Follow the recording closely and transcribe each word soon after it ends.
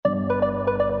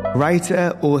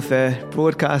Writer, author,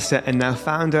 broadcaster, and now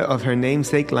founder of her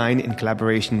namesake line in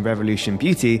collaboration Revolution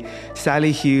Beauty,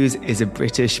 Sally Hughes is a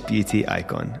British beauty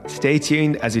icon. Stay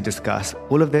tuned as we discuss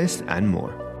all of this and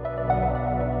more.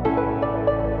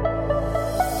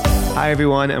 Hi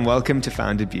everyone, and welcome to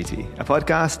Founded Beauty, a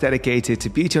podcast dedicated to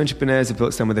beauty entrepreneurs who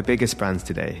built some of the biggest brands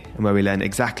today, and where we learn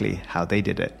exactly how they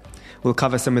did it. We'll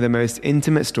cover some of the most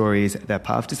intimate stories, their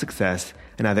path to success,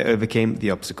 and how they overcame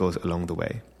the obstacles along the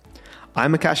way.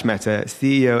 I'm Akash Mehta,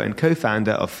 CEO and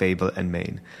co-founder of Fable &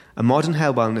 Mane, a modern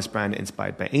hair wellness brand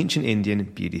inspired by ancient Indian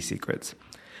beauty secrets.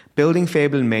 Building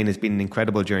Fable & Mane has been an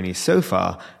incredible journey so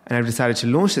far, and I've decided to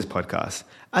launch this podcast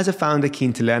as a founder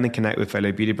keen to learn and connect with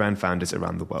fellow beauty brand founders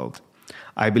around the world.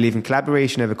 I believe in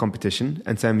collaboration over competition,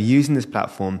 and so I'm using this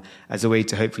platform as a way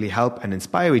to hopefully help and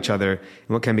inspire each other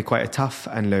in what can be quite a tough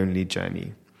and lonely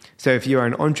journey. So if you are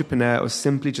an entrepreneur or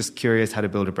simply just curious how to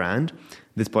build a brand,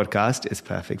 this podcast is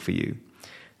perfect for you.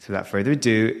 So without further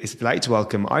ado, it's a delight to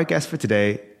welcome our guest for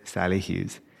today, Sally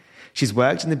Hughes. She's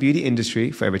worked in the beauty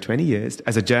industry for over 20 years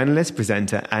as a journalist,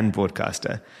 presenter, and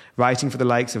broadcaster, writing for the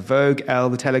likes of Vogue, Elle,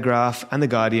 The Telegraph, and The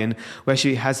Guardian, where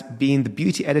she has been the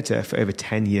beauty editor for over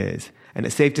 10 years. And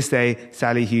it's safe to say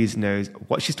Sally Hughes knows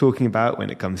what she's talking about when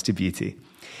it comes to beauty.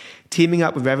 Teaming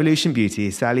up with Revolution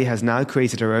Beauty, Sally has now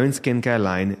created her own skincare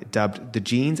line dubbed the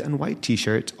Jeans and White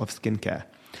T-shirt of skincare.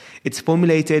 It's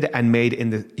formulated and made in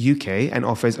the UK and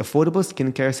offers affordable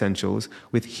skincare essentials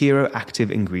with hero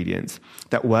active ingredients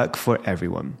that work for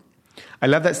everyone. I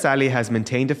love that Sally has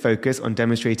maintained a focus on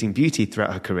demonstrating beauty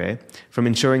throughout her career, from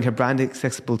ensuring her brand is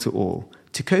accessible to all,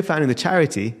 to co-founding the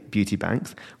charity, Beauty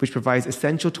Banks, which provides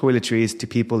essential toiletries to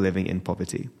people living in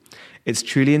poverty. It's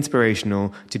truly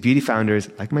inspirational to beauty founders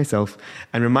like myself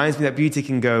and reminds me that beauty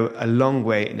can go a long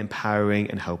way in empowering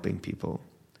and helping people.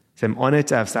 So I'm honored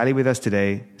to have Sally with us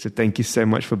today. So thank you so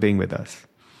much for being with us.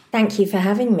 Thank you for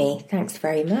having me. Thanks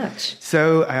very much.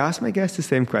 So I asked my guests the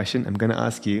same question. I'm going to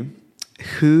ask you,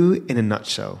 who in a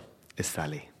nutshell is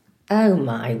Sally? Oh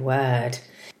my word.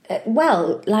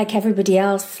 Well, like everybody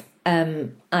else,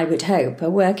 I would hope, a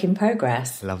work in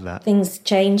progress. Love that. Things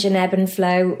change and ebb and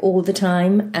flow all the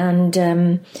time. And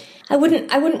I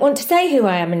wouldn't want to say who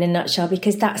I am in a nutshell,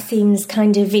 because that seems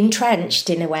kind of entrenched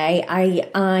in a way.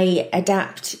 I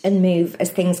adapt and move as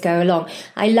things go along.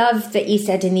 I love that you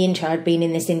said in the intro I'd been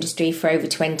in this industry for over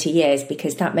 20 years,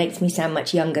 because that makes me sound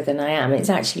much younger than I am. It's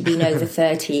actually been over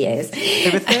 30 years.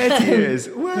 Over 30 years?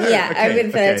 Whoa. Yeah, okay,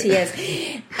 over 30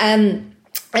 years.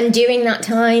 And during that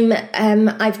time,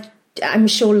 I'm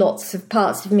sure lots of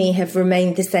parts of me have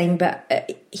remained the same,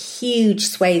 but huge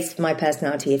swathes of my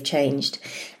personality have changed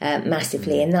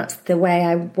massively, and that's the way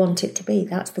I want it to be.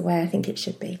 That's the way I think it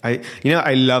should be.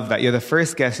 I love that. You're the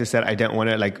first guest who said I don't want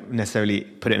to necessarily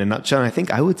put it in a nutshell. And I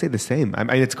think I would say the same. I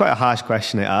mean, it's quite a harsh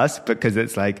question I ask, because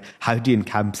it's like, how do you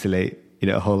encapsulate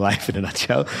a whole life in a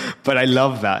nutshell? But I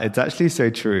love that. It's actually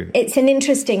so true. It's an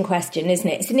interesting question, isn't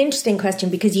it? It's an interesting question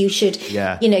because you should,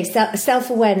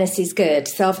 self-awareness is good.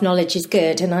 Self-knowledge is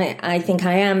good. And I think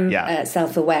I am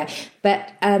self-aware.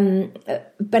 But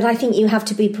I think you have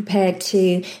to be prepared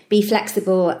to be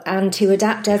flexible and to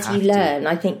adapt as you learn.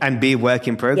 I think, and be work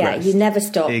in progress. Yeah, you never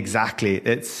stop. Exactly.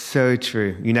 It's so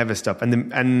true. You never stop.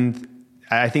 And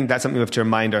I think that's something we have to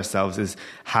remind ourselves, is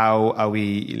how are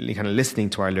we kind of listening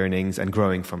to our learnings and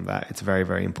growing from that? It's very,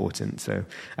 very important. So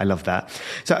I love that.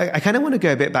 So I kind of want to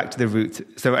go a bit back to the root.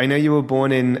 So I know you were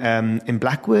born in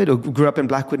Blackwood, or grew up in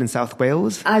Blackwood in South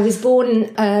Wales. I was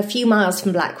born a few miles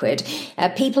from Blackwood.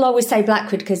 People always say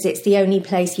Blackwood because it's the only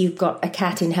place you've got a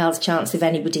cat in hell's chance of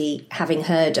anybody having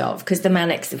heard of, because the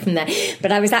Mannix are from there.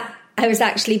 But I was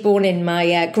actually born in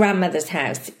my grandmother's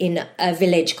house in a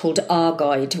village called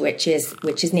Argoed, which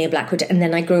is near Blackwood, and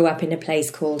then I grew up in a place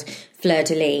called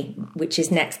Fleur-de-Lis, which is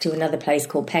next to another place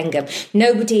called Pengham.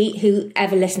 Nobody who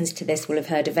ever listens to this will have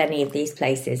heard of any of these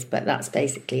places, but that's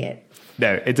basically it.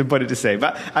 No, it's important to say.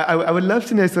 But I would love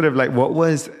to know sort of like what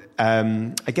was,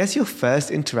 I guess, your first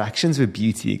interactions with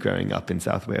beauty growing up in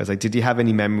South Wales. Like, did you have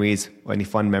any memories or any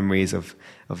fond memories of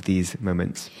these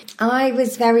moments? I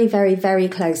was very, very, very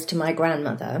close to my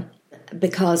grandmother,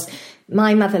 because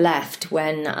my mother left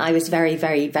when I was very,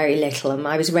 very, very little, and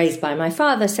I was raised by my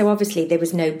father, so obviously there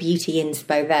was no beauty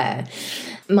inspo there.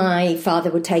 My father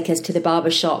would take us to the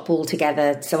barber shop all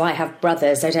together. So I have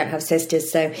brothers, I don't have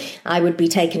sisters, so I would be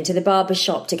taken to the barber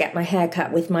shop to get my hair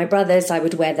cut with my brothers. I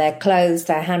would wear their clothes,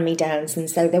 their hand-me-downs, and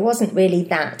so there wasn't really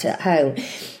that at home.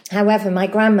 However, my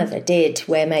grandmother did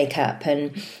wear makeup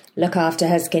and look after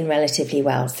her skin relatively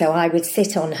well. So I would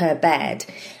sit on her bed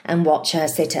and watch her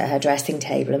sit at her dressing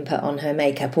table and put on her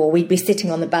makeup. Or we'd be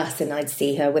sitting on the bus and I'd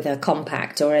see her with a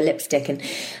compact or a lipstick, and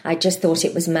I just thought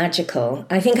it was magical.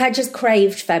 I think I just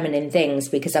craved feminine things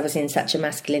because I was in such a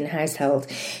masculine household.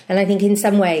 And I think in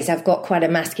some ways I've got quite a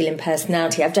masculine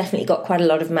personality. I've definitely got quite a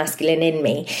lot of masculine in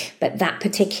me. But that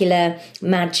particular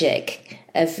magic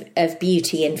of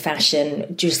beauty and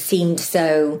fashion just seemed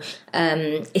so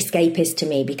escapist to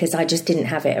me because I just didn't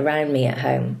have it around me at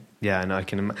home. Yeah, no,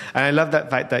 and I love that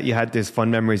fact that you had these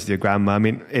fond memories with your grandma. I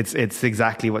mean, it's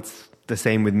exactly what's the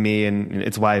same with me, and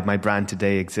it's why my brand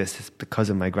today exists. It's because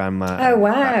of my grandma. Oh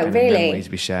wow, really? Memories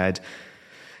we shared.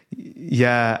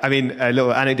 Yeah, I mean, a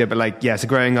little anecdote, but so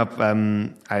growing up,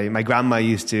 my grandma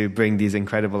used to bring these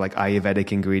incredible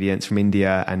Ayurvedic ingredients from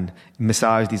India and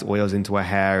massage these oils into her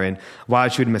hair. And while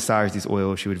she would massage these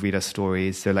oils, she would read us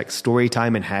stories. So story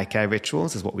time and hair care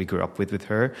rituals is what we grew up with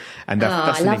her. And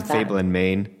that's something Fable and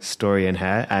Mane, story and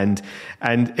hair. And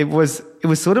it was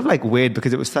sort of weird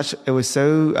because it was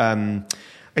so,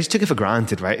 I just took it for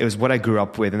granted, right? It was what I grew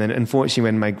up with. And then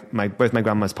unfortunately, when both my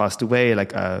grandmas passed away,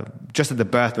 just at the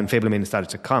birth when Fable and Mane started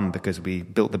to come, because we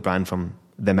built the brand from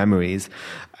their memories,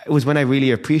 it was when I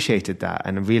really appreciated that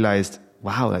and realized,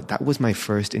 wow, that was my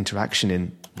first interaction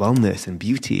in wellness and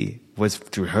beauty was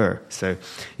through her. So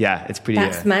yeah, it's pretty...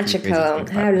 That's magical.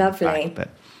 How lovely.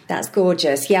 That's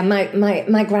gorgeous. Yeah,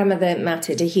 my grandmother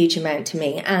mattered a huge amount to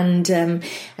me and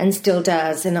still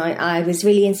does. And I was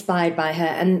really inspired by her.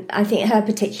 And I think her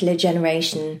particular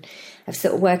generation of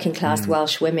sort of working class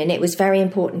Welsh women, it was very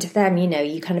important to them.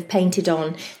 You kind of painted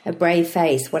on a brave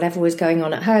face, whatever was going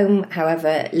on at home,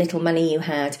 however little money you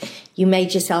had, you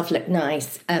made yourself look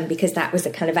nice because that was a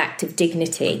kind of act of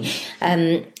dignity.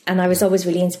 And I was always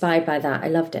really inspired by that. I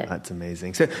loved it. That's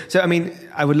amazing. So I mean,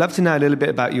 I would love to know a little bit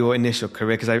about your initial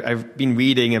career, because I've been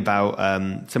reading about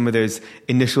some of those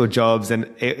initial jobs,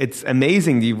 and it's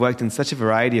amazing that you've worked in such a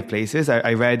variety of places.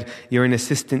 I read you're an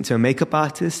assistant to a makeup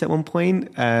artist at one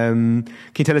point. Can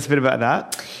you tell us a bit about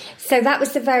that? So that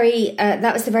was the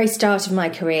very start of my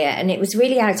career, and it was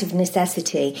really out of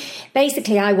necessity.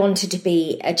 Basically, I wanted to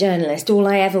be a journalist. All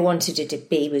I ever wanted to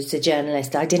be was a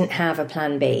journalist. I didn't have a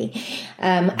plan B.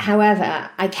 However,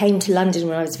 I came to London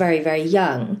when I was very, very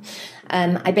young.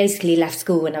 I basically left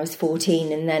school when I was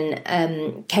 14 and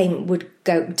then would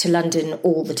go to London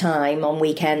all the time on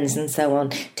weekends and so on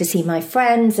to see my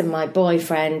friends and my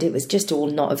boyfriend. It was just all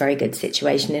not a very good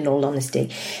situation, in all honesty.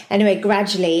 Anyway,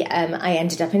 gradually I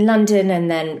ended up in London,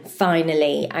 and then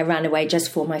finally I ran away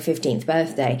just for my 15th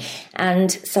birthday.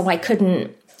 And so I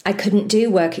couldn't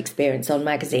do work experience on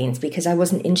magazines because I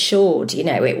wasn't insured,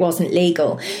 it wasn't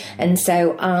legal. And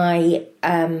so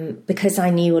because I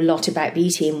knew a lot about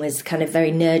beauty and was kind of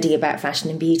very nerdy about fashion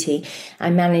and beauty, I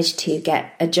managed to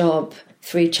get a job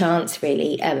through chance,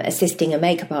 really, assisting a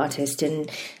makeup artist. And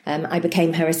I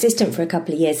became her assistant for a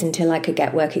couple of years until I could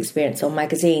get work experience on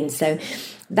magazines. So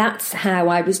that's how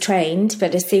I was trained.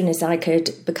 But as soon as I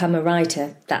could become a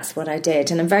writer, that's what I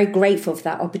did. And I'm very grateful for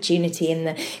that opportunity and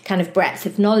the kind of breadth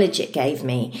of knowledge it gave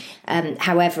me.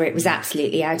 However, it was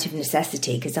absolutely out of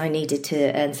necessity because I needed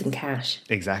to earn some cash.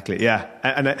 Exactly, yeah.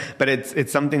 But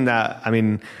it's something that, I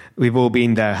mean, we've all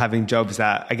been there, having jobs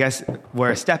that I guess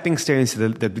were stepping stones to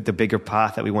the bigger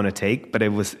path that we want to take. But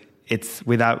it's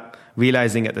without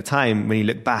realizing at the time, when you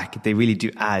look back, they really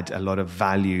do add a lot of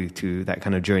value to that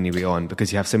kind of journey we're on,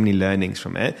 because you have so many learnings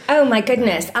from it. Oh my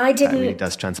goodness, I didn't... That really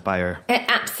does transpire.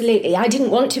 Absolutely. I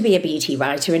didn't want to be a beauty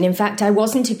writer, and in fact I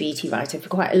wasn't a beauty writer for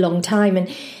quite a long time,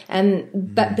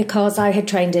 but because I had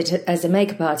trained as a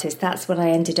makeup artist, that's what I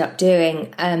ended up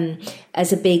doing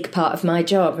as a big part of my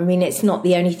job. I mean, it's not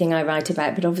the only thing I write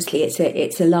about, but obviously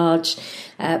it's a large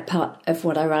part of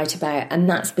what I write about, and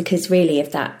that's because really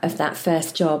of that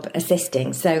first job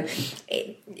assisting. So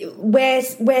where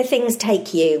things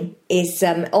take you is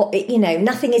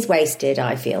nothing is wasted.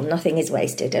 I feel nothing is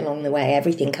wasted along the way.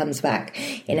 Everything comes back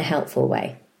in a helpful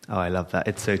way. Oh, I love that.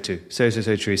 It's so true. So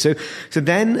true. So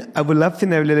then I would love to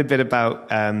know a little bit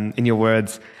about, in your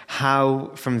words,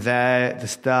 how from there, the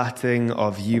starting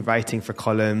of you writing for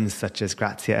columns such as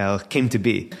Grazia L came to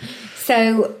be.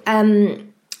 So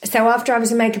after I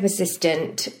was a makeup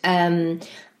assistant,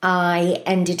 I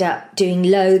ended up doing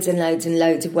loads and loads and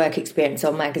loads of work experience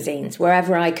on magazines,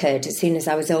 wherever I could, as soon as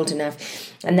I was old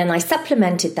enough. And then I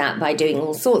supplemented that by doing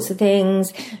all sorts of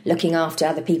things, looking after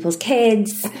other people's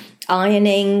kids,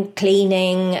 ironing,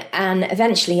 cleaning, and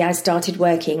eventually I started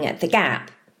working at The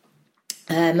Gap.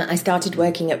 I started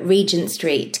working at Regent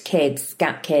Street Kids,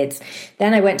 Gap Kids.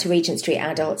 Then I went to Regent Street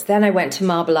Adults. Then I went to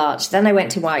Marble Arch. Then I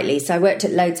went to Whiteley. So I worked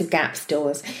at loads of Gap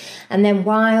stores. And then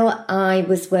while I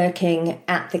was working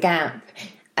at the Gap,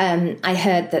 I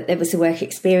heard that there was a work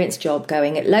experience job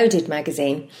going at Loaded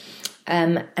magazine.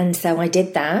 And so I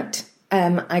did that.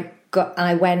 I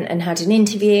went and had an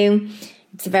interview.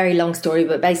 It's a very long story,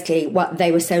 but basically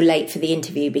they were so late for the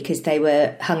interview because they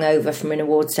were hungover from an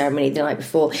awards ceremony the night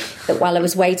before that while I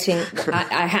was waiting,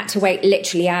 I had to wait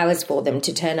literally hours for them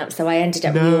to turn up. So I ended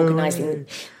up reorganising.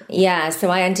 Yeah, so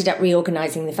I ended up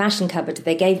reorganising the fashion cupboard.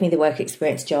 They gave me the work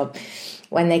experience job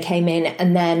when they came in,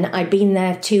 and then I'd been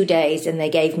there 2 days and they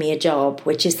gave me a job,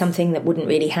 which is something that wouldn't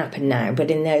really happen now, but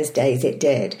in those days it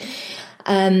did.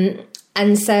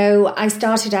 And so I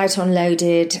started out on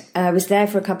Loaded. I was there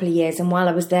for a couple of years, and while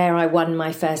I was there, I won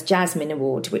my first Jasmine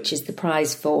Award, which is the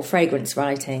prize for fragrance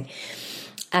writing.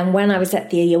 And when I was at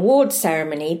the awards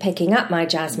ceremony picking up my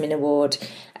Jasmine Award,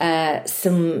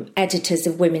 some editors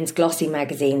of women's glossy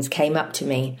magazines came up to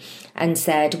me and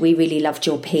said, "We really loved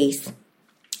your piece.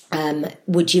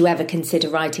 Would you ever consider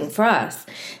writing for us?"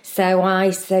 So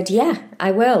I said, yeah,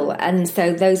 I will. And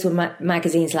so those were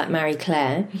magazines like Marie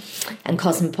Claire and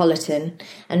Cosmopolitan.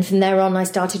 And from there on, I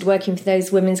started working for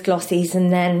those women's glossies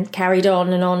and then carried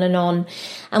on and on and on.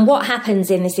 And what happens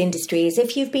in this industry is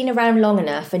if you've been around long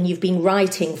enough and you've been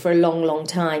writing for a long, long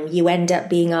time, you end up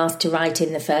being asked to write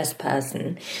in the first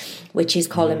person, which is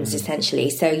columns essentially.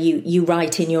 So you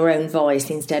write in your own voice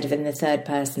instead of in the third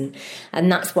person.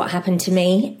 And that's what happened to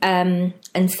me. And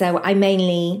so I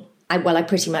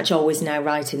pretty much always now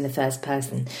write in the first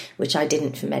person, which I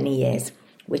didn't for many years,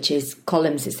 which is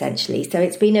columns essentially. So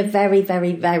it's been a very,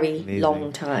 very, very amazing.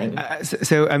 Long time.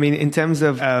 So, I mean, in terms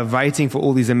of writing for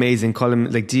all these amazing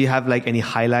columns, like, do you have like any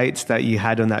highlights that you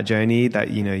had on that journey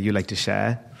that, you like to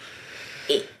share?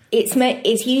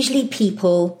 It's usually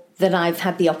people that I've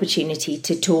had the opportunity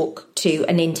to talk to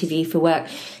and interview for work.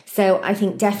 So I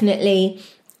think definitely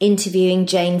interviewing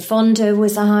Jane Fonda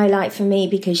was a highlight for me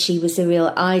because she was a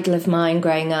real idol of mine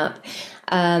growing up.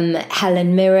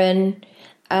 Helen Mirren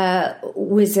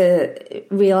was a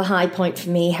real high point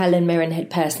for me. Helen Mirren had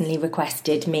personally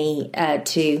requested me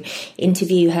to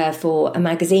interview her for a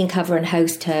magazine cover and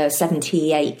host her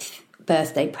 78th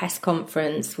birthday press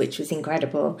conference, which was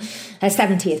incredible. Her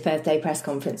 70th birthday press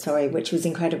conference, which was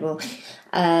incredible.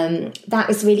 That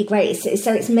was really great.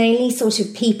 So it's mainly sort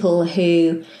of people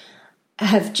who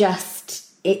have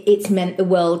it's meant the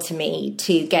world to me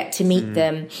to get to meet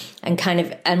them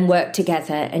and work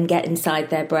together and get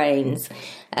inside their brains.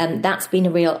 That's been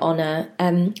a real honour.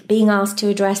 Being asked to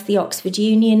address the Oxford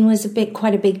Union was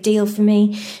quite a big deal for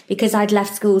me because I'd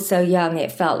left school so young.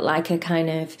 It felt like a kind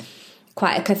of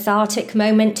quite a cathartic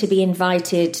moment to be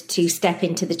invited to step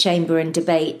into the chamber and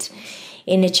debate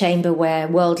in a chamber where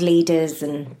world leaders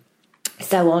and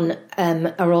so on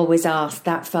are always asked.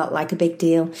 That felt like a big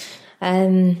deal.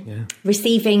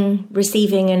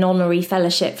 Receiving an honorary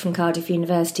fellowship from Cardiff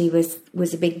University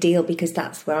was a big deal because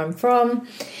that's where I'm from.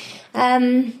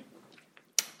 And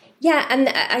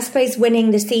I suppose winning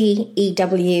the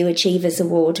CEW Achievers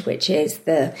Award, which is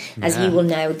as you will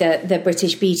know, the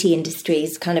British beauty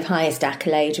industry's kind of highest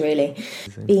accolade, really.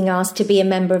 Being asked to be a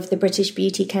member of the British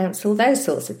Beauty Council, those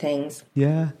sorts of things.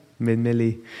 Yeah.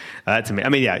 Millie. That's amazing. I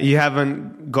mean, yeah, you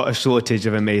haven't got a shortage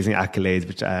of amazing accolades,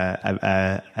 which,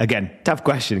 again, tough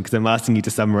question because I'm asking you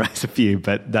to summarize a few,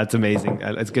 but that's amazing.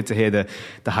 It's good to hear the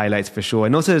highlights for sure.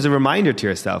 And also as a reminder to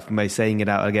yourself by saying it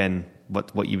out again,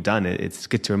 what you've done, it's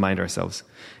good to remind ourselves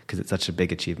because it's such a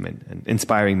big achievement and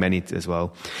inspiring many as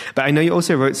well. But I know you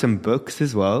also wrote some books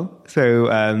as well. So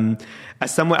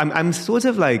as someone, I'm sort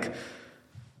of like,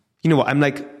 I'm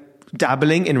like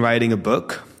dabbling in writing a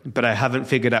book, but I haven't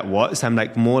figured out what. So I'm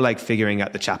like more like figuring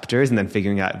out the chapters and then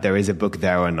figuring out if there is a book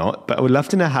there or not. But I would love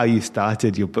to know how you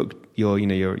started your book, your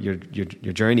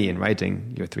journey in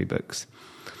writing your 3 books.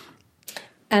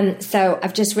 So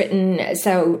I've just written.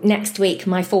 So next week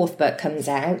my 4th book comes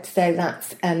out. So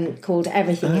that's called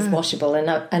Everything is Washable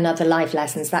and Other Life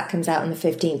Lessons. That comes out on the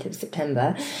 15th of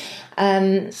September.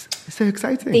 So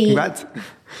exciting! Congrats.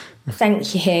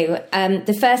 Thank you.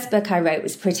 The first book I wrote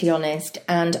was pretty honest,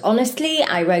 and honestly,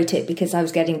 I wrote it because I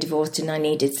was getting divorced and I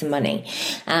needed some money,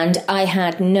 and I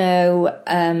had no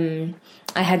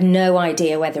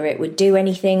idea whether it would do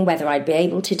anything, whether I'd be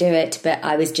able to do it, but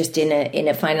I was just in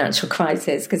a financial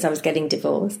crisis because I was getting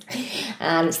divorced.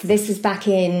 So this was back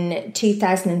in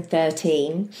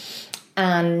 2013.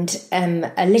 And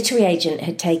a literary agent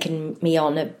had taken me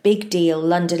on, a big deal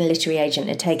London literary agent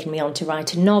had taken me on to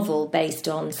write a novel based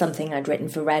on something I'd written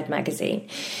for Red magazine.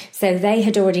 So they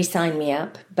had already signed me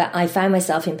up, but I found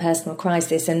myself in personal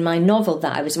crisis, and my novel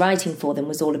that I was writing for them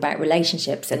was all about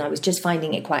relationships, and I was just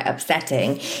finding it quite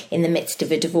upsetting in the midst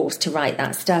of a divorce to write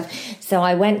that stuff. So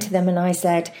I went to them and I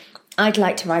said, I'd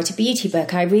like to write a beauty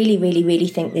book. I really, really, really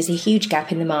think there's a huge gap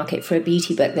in the market for a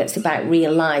beauty book that's about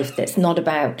real life, that's not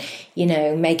about,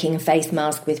 making a face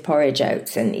mask with porridge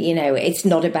oats. And, it's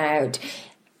not about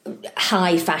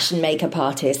high fashion makeup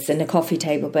artists and a coffee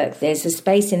table book. There's a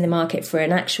space in the market for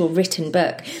an actual written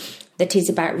book that is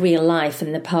about real life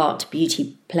and the part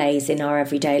beauty plays in our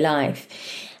everyday life.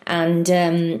 And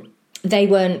they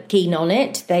weren't keen on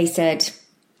it. They said,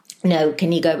 no,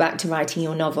 can you go back to writing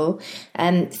your novel?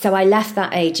 So I left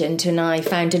that agent and I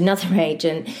found another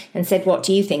agent and said, what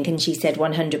do you think? And she said,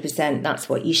 100%, that's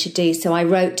what you should do. So I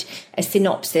wrote a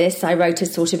synopsis. I wrote a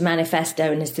sort of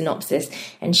manifesto and a synopsis,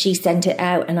 and she sent it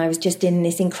out. And I was just in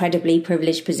this incredibly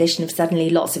privileged position of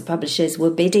suddenly lots of publishers were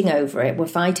bidding over it, were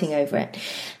fighting over it.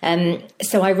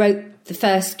 So I wrote the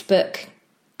first book,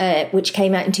 which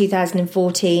came out in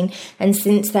 2014. And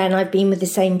since then, I've been with the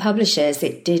same publishers.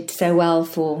 It did so well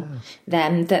for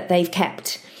them that they've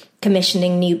kept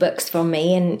commissioning new books from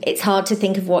me. And it's hard to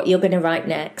think of what you're going to write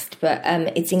next, but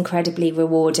it's incredibly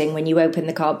rewarding when you open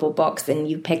the cardboard box and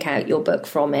you pick out your book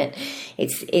from it.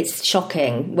 It's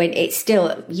shocking. When it's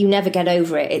still, you never get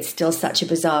over it. It's still such a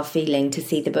bizarre feeling to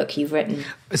see the book you've written.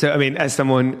 So, I mean, as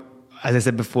someone, as I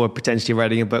said before, potentially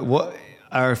writing a book, what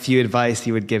are a few advice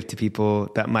you would give to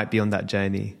people that might be on that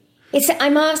journey?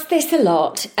 I'm asked this a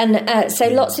lot. And so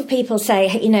lots of people say,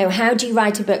 how do you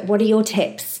write a book? What are your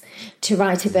tips to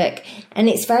write a book? And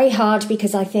it's very hard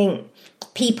because I think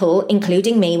people,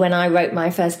 including me, when I wrote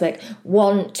my first book,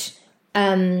 want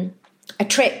a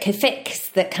trick, a fix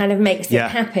that kind of makes it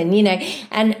happen,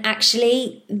 And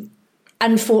actually,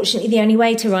 unfortunately, the only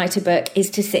way to write a book is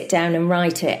to sit down and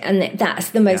write it. And that's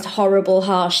the most horrible,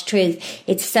 harsh truth.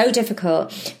 It's so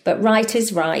difficult, but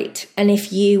writers write. And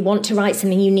if you want to write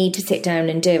something, you need to sit down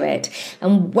and do it.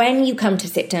 And when you come to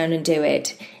sit down and do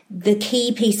it, the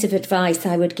key piece of advice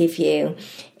I would give you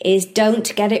is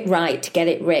don't get it right, get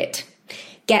it writ.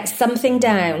 Get something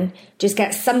down, just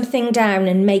get something down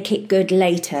and make it good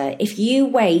later. If you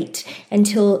wait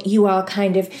until you are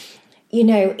kind of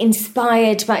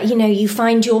inspired by, you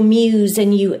find your muse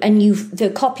and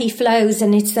the copy flows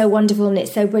and it's so wonderful and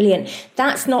it's so brilliant.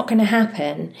 That's not going to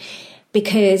happen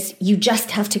because you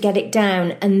just have to get it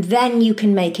down and then you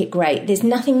can make it great. There's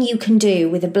nothing you can do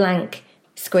with a blank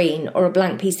screen or a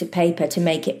blank piece of paper to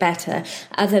make it better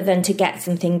other than to get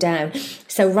something down.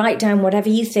 So write down whatever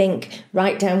you think,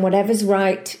 write down whatever's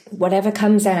right, whatever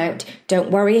comes out.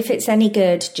 Don't worry if it's any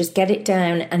good, just get it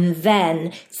down and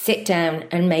then sit down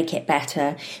and make it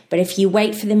better. But if you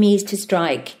wait for the muse to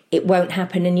strike, it won't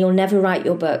happen and you'll never write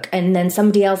your book, and then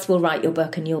somebody else will write your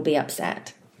book and you'll be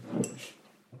upset.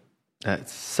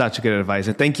 That's such a good advice.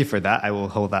 And thank you for that. I will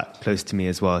hold that close to me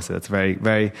as well. So that's very,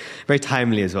 very, very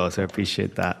timely as well. So I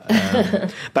appreciate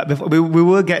that. But before, we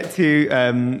will get to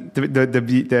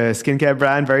the skincare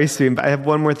brand very soon. But I have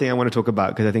one more thing I want to talk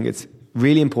about because I think it's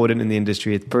really important in the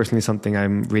industry. It's personally something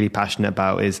I'm really passionate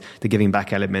about is the giving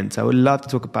back element. So I would love to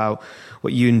talk about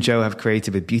what you and Joe have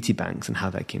created with beauty banks and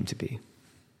how that came to be.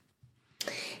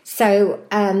 So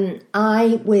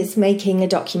I was making a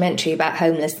documentary about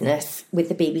homelessness with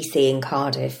the BBC in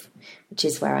Cardiff, which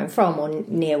is where I'm from, or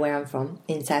near where I'm from,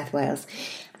 in South Wales.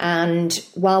 And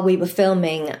while we were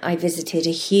filming, I visited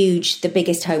the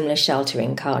biggest homeless shelter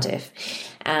in Cardiff.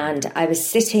 And I was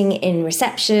sitting in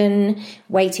reception,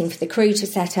 waiting for the crew to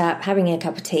set up, having a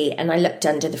cup of tea. And I looked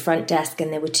under the front desk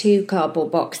and there were 2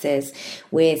 cardboard boxes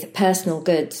with personal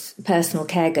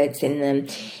care goods in them.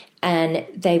 And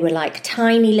they were like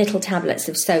tiny little tablets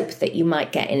of soap that you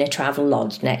might get in a travel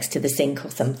lodge next to the sink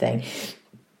or something.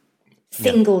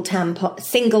 Single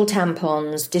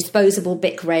tampons, disposable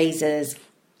Bic razors,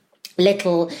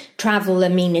 little travel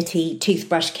amenity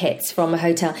toothbrush kits from a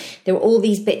hotel. There were all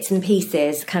these bits and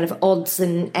pieces, kind of odds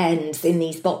and ends in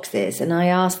these boxes. And I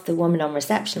asked the woman on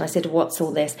reception, I said, what's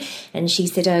all this? And she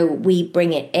said, oh, we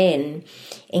bring it in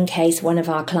case one of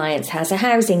our clients has a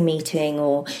housing meeting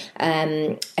or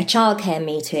a childcare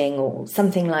meeting or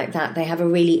something like that. They have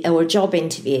or a job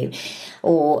interview,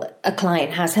 or a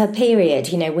client has her period.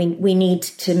 We need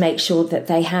to make sure that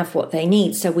they have what they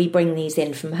need. So we bring these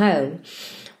in from home.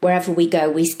 Wherever we go,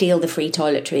 we steal the free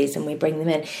toiletries and we bring them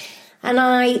in. And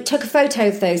I took a photo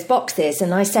of those boxes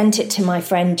and I sent it to my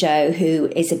friend Joe, who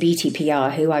is a beauty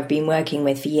PR, who I've been working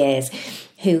with for years,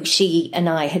 who she and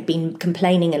I had been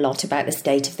complaining a lot about the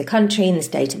state of the country and the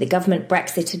state of the government.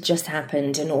 Brexit had just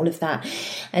happened and all of that.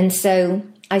 And so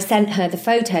I sent her the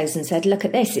photos and said, look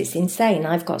at this, it's insane.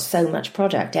 I've got so much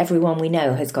product. Everyone we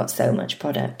know has got so much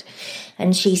product.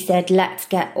 And she said, let's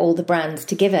get all the brands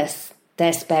to give us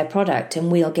their spare product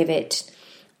and we'll give it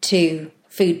to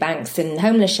food banks and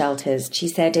homeless shelters. She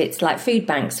said, it's like food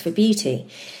banks for beauty.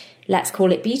 Let's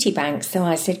call it beauty banks. So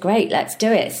I said, great, let's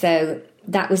do it. So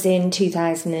that was in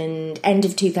end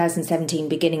of 2017,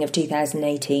 beginning of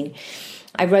 2018.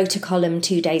 I wrote a column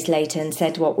 2 days later and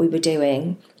said what we were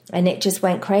doing. And it just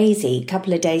went crazy. A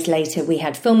couple of days later, we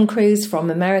had film crews from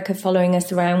America following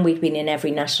us around. We'd been in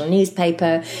every national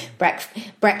newspaper,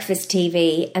 breakfast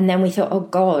TV. And then we thought, oh,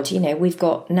 God, we've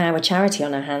got now a charity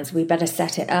on our hands. We better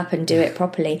set it up and do it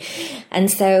properly. And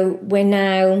so we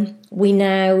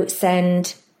now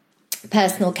send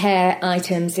personal care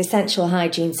items, essential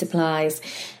hygiene supplies,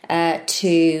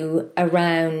 to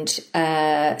around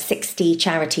 60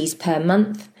 charities per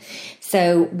month.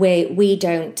 So we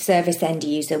don't service end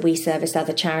user, we service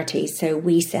other charities. So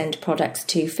we send products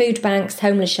to food banks,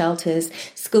 homeless shelters,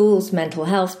 schools, mental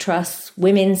health trusts,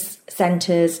 women's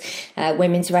centres,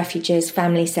 women's refuges,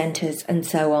 family centres, and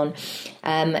so on.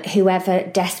 Whoever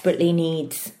desperately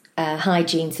needs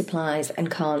hygiene supplies and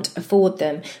can't afford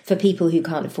them. For people who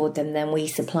can't afford them, then we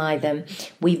supply them.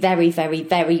 We very, very,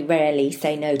 very rarely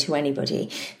say no to anybody.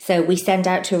 So we send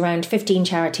out to around 15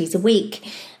 charities a week,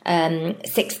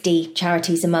 60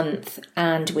 charities a month,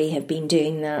 and we have been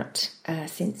doing that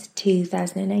since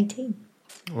 2018.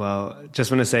 Well,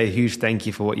 just want to say a huge thank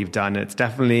you for what you've done. It's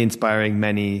definitely inspiring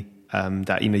many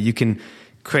that, you can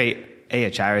create a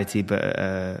charity, but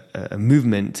a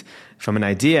movement from an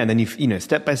idea, and then you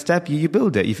step by step you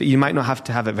build it. You might not have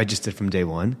to have it registered from day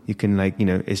one. You can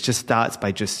it just starts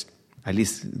by just at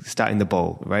least starting the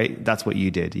ball, right? That's what you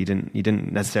did. You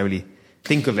didn't necessarily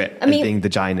think of it as being the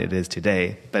giant it is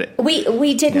today, but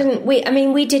we didn't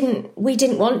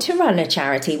want to run a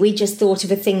charity. We just thought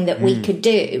of a thing that we could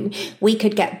do. We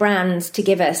could get brands to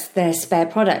give us their spare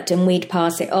product and we'd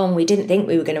pass it on. We didn't think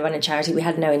we were going to run a charity. We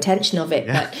had no intention of it,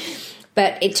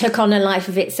 but it took on a life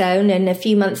of its own, and a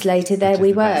few months later there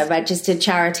we were, a registered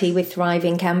charity with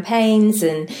thriving campaigns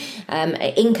and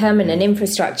income and an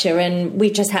infrastructure, and we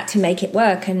just had to make it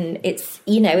work. And it's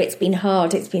been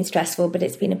hard, it's been stressful, but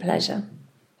it's been a pleasure.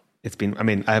 It's been,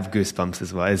 I have goosebumps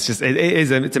as well. It's just,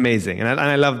 it's amazing. And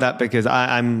I love that because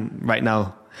I'm right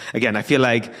now, again, I feel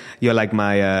like you're like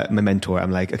my mentor.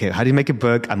 I'm like, okay, how do you make a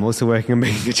book? I'm also working on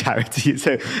making a charity.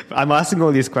 So I'm asking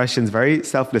all these questions very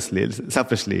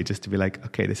selfishly, just to be like,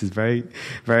 okay, this is very,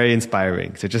 very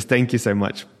inspiring. So just thank you so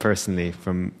much personally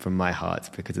from my heart,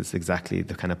 because it's exactly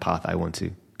the kind of path I want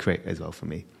to create as well for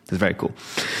me. It's very cool.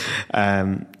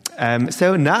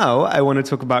 So now I want to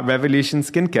talk about Revolution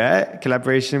Skincare,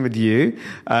 collaboration with you.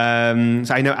 So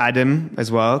I know Adam as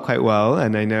well, quite well,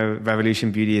 and I know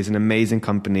Revolution Beauty is an amazing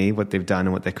company, what they've done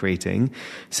and what they're creating.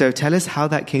 So tell us how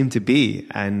that came to be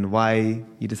and why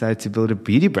you decided to build a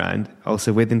beauty brand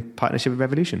also in partnership with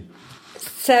Revolution.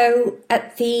 So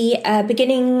at the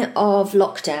beginning of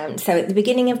lockdown, so at the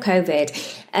beginning of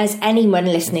COVID, as anyone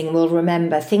listening will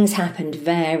remember, things happened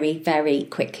very, very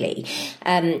quickly.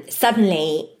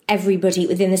 Suddenly, everybody,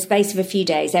 within the space of a few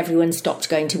days, everyone stopped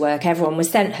going to work. Everyone was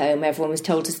sent home. Everyone was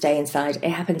told to stay inside. It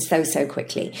happened so, so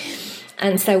quickly.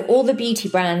 And so all the beauty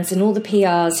brands and all the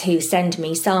PRs who send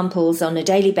me samples on a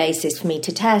daily basis for me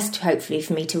to test, hopefully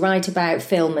for me to write about,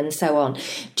 film and so on,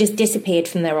 just disappeared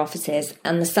from their offices.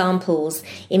 And the samples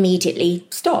immediately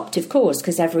stopped, of course,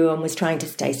 because everyone was trying to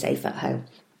stay safe at home.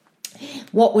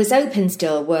 What was open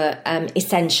still were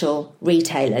essential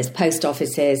retailers, post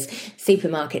offices,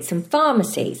 supermarkets and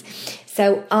pharmacies.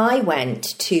 So I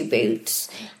went to Boots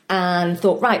and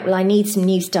thought, right, well, I need some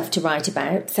new stuff to write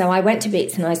about. So I went to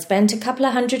Boots and I spent a couple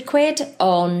of £100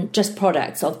 on just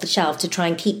products off the shelf to try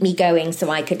and keep me going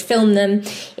so I could film them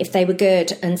if they were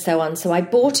good and so on. So I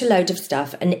bought a load of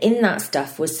stuff, and in that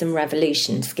stuff was some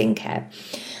Revolution skincare.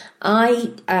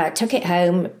 I took it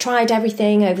home, tried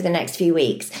everything over the next few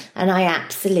weeks, and I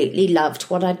absolutely loved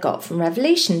what I'd got from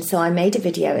Revolution. So I made a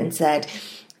video and said,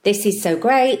 this is so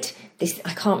great.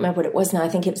 I can't remember what it was now. I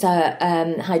think it was a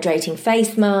hydrating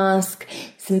face mask,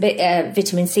 some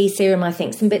vitamin C serum, I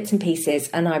think, some bits and pieces.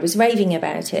 And I was raving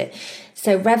about it.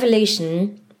 So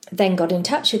Revolution then got in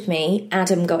touch with me.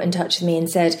 Adam got in touch with me and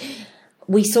said,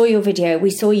 we saw your video.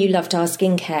 We saw you loved our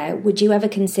skincare. Would you ever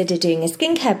consider doing a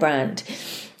skincare brand?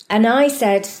 And I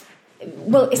said,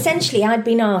 well, essentially, I'd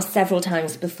been asked several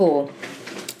times before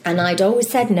And I'd always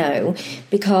said no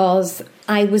because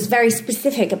I was very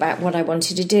specific about what I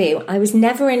wanted to do. I was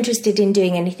never interested in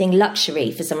doing anything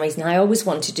luxury for some reason. I always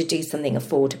wanted to do something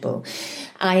affordable.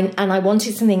 And I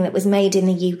wanted something that was made in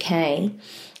the UK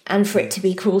and for it to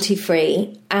be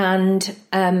cruelty-free. And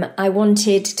I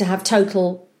wanted to have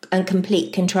total and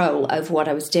complete control over what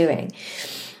I was doing.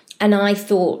 And I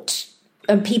thought...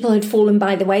 And people had fallen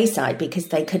by the wayside because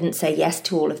they couldn't say yes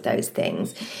to all of those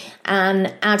things.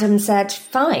 And Adam said,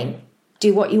 fine,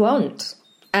 do what you want.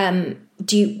 Do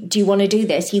you want to do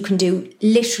this? You can do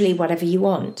literally whatever you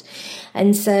want.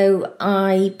 And so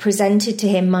I presented to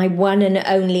him my one and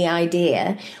only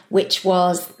idea, which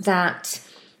was that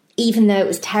even though it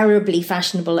was terribly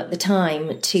fashionable at the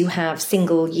time to have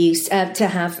single ingredient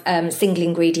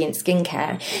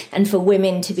skincare, and for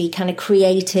women to be kind of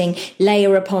creating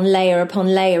layer upon layer upon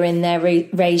layer in their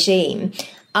regime,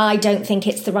 I don't think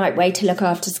it's the right way to look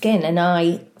after skin. And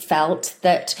I felt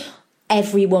that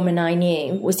every woman I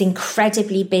knew was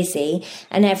incredibly busy,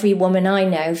 and every woman I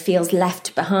know feels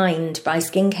left behind by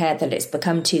skincare, that it's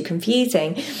become too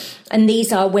confusing. And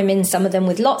these are women, some of them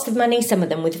with lots of money, some of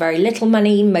them with very little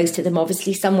money, most of them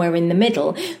obviously somewhere in the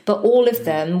middle, but all of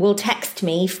them will text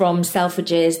me from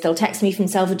Selfridges. They'll text me from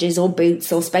Selfridges or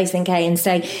Boots or Space NK and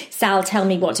say, Sal, tell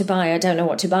me what to buy. I don't know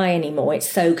what to buy anymore.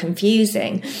 It's so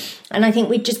confusing. And I think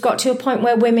we just got to a point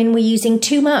where women were using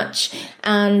too much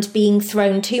and being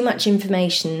thrown too much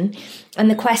information. And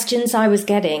the questions I was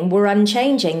getting were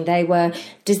unchanging. They were,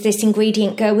 does this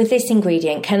ingredient go with this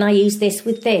ingredient? Can I use this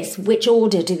with this? Which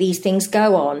order do these things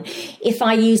go on? If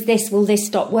I use this, will this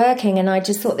stop working? And I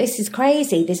just thought, this is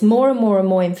crazy. There's more and more and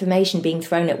more information being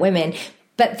thrown at women,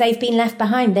 but they've been left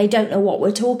behind. They don't know what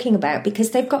we're talking about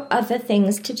because they've got other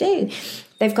things to do.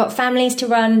 They've got families to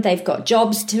run. They've got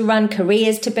jobs to run,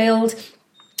 careers to build,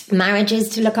 marriages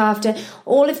to look after.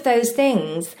 All of those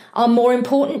things are more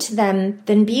important to them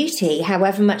than beauty.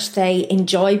 However much they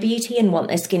enjoy beauty and want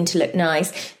their skin to look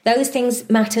nice, those things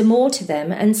matter more to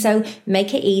them. And so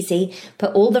make it easy,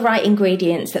 put all the right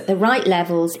ingredients at the right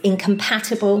levels in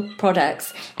compatible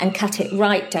products and cut it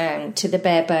right down to the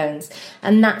bare bones.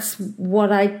 And that's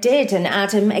what I did. And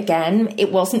Adam, again,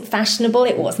 it wasn't fashionable.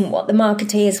 It wasn't what the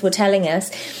marketeers were telling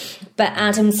us. But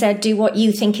Adam said, do what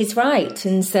you think is right.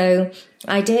 And so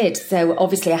I did. So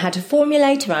obviously I had a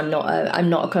formulator. I'm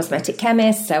not a cosmetic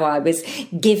chemist. So I was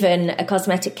given a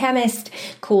cosmetic chemist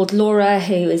called Laura,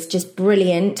 who is just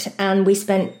brilliant. And we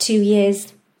spent 2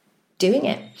 years doing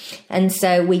it. And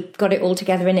so we got it all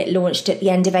together and it launched at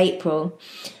the end of April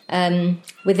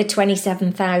with a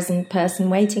 27,000 person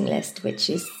waiting list, which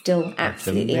is still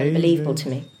absolutely unbelievable to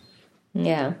me.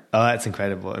 Yeah. Oh, that's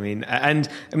incredible. I mean, can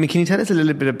you tell us a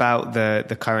little bit about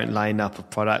the current lineup of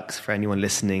products for anyone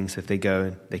listening, so if they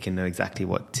go, they can know exactly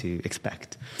what to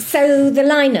expect? So the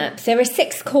lineup, there are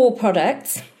 6 core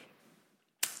products.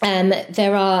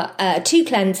 There are 2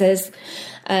 cleansers,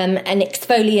 an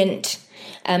exfoliant,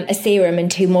 a serum,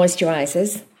 and 2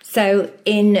 moisturizers. So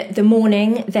in the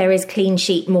morning, there is Clean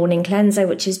Sheet Morning Cleanser,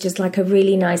 which is just like a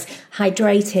really nice,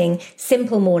 hydrating,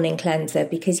 simple morning cleanser,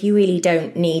 because you really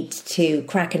don't need to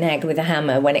crack an egg with a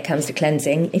hammer when it comes to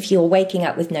cleansing. If you're waking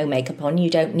up with no makeup on, you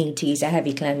don't need to use a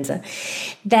heavy cleanser.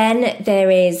 Then there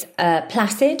is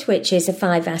Placid, which is a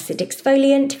 5-acid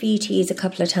exfoliant for you to use a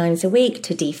couple of times a week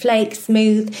to deflake,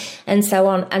 smooth, and so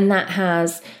on. And that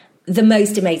has the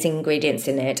most amazing ingredients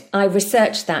in it. I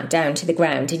researched that down to the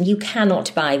ground, and you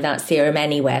cannot buy that serum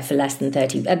anywhere for less than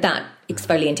that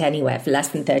exfoliant anywhere for less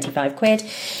than 35 quid.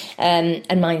 And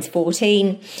mine's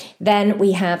 14. Then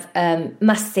we have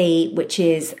Must See, which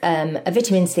is a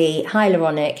vitamin C,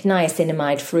 hyaluronic,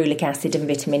 niacinamide, ferulic acid and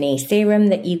vitamin E serum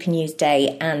that you can use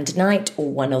day and night, or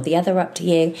one or the other, up to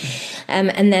you.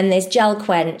 And then there's Gel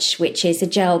Quench, which is a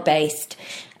gel-based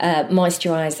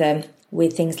moisturiser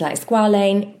with things like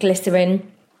squalane, glycerin,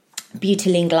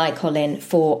 butylene glycolin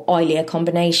for oilier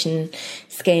combination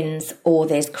skins, or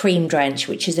there's Cream Drench,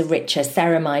 which is a richer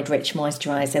ceramide-rich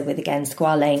moisturiser with, again,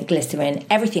 squalane, glycerin.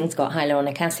 Everything's got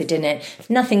hyaluronic acid in it.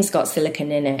 Nothing's got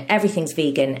silicone in it. Everything's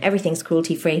vegan. Everything's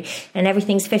cruelty-free. And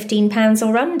everything's £15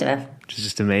 or under. Which is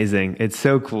just amazing. It's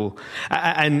so cool.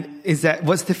 And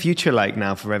what's the future like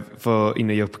now for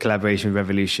your collaboration with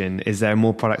Revolution? Is there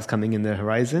more products coming in the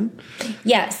horizon?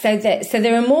 Yeah, so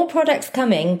there are more products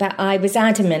coming, but I was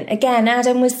adamant. Again,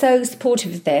 Adam was so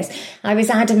supportive of this. I was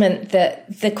adamant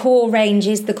that the core range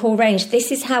is the core range.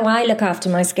 This is how I look after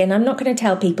my skin. I'm not going to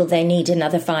tell people they need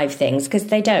another 5 things, because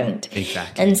they don't.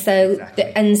 Exactly.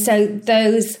 And so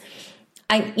those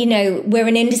we're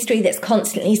an industry that's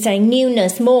constantly saying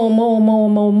newness,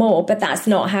 more, but that's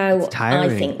not how I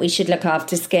think we should look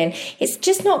after skin. It's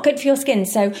just not good for your skin.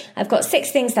 So I've got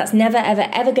 6 things that's never,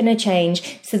 ever going to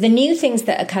change. So the new things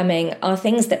that are coming are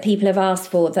things that people have asked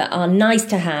for that are nice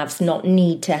to haves, not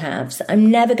need to haves.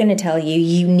 I'm never going to tell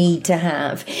you need to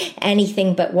have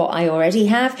anything but what I already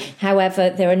have. However,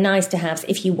 there are nice to haves.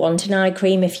 If you want an eye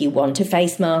cream, if you want a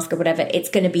face mask or whatever, it's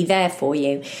going to be there for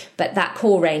you. But that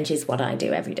core range is what I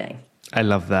do every day. I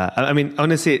love that. I mean,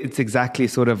 honestly, it's exactly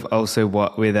sort of also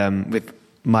what with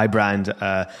my brand,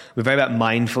 we're very about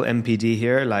mindful MPD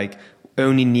here. Like,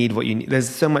 only need what you need. There's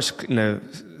so much,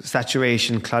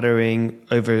 saturation, cluttering,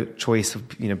 over choice of,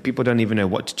 people don't even know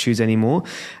what to choose anymore.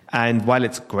 And while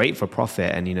it's great for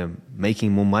profit and,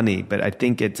 making more money, but I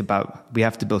think it's about, we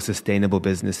have to build sustainable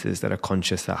businesses that are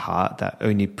conscious at heart, that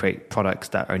only create products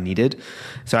that are needed.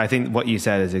 So I think what you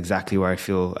said is exactly where I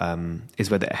feel is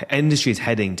where the industry is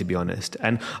heading, to be honest.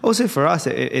 And also for us,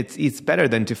 it's better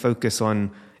than to focus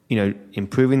on,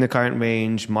 improving the current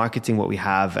range, marketing what we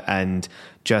have, and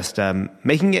just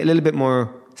making it a little bit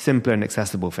more simpler and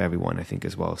accessible for everyone, I think,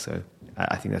 as well. So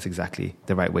I think that's exactly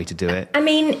the right way to do it. I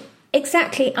mean,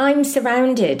 exactly. I'm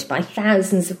surrounded by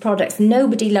thousands of products.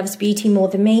 Nobody loves beauty more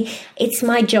than me. It's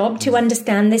my job to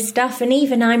understand this stuff. And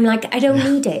even I'm like, I don't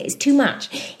need it. It's too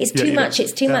much. It's too much.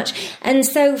 It's too much. And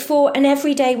so for an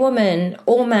everyday woman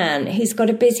or man who's got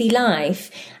a busy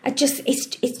life,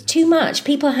 it's too much.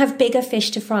 People have bigger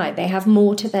fish to fry. They have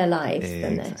more to their lives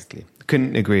than this. Exactly.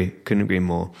 Couldn't agree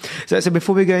more. So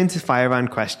before we go into fire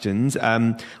round questions,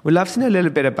 we'd love to know a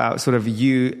little bit about sort of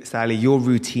you, Sally, your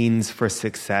routines for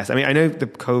success. I mean, I know the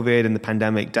COVID and the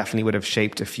pandemic definitely would have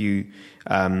shaped a few,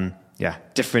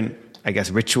 different, I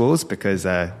guess, rituals, because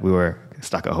we were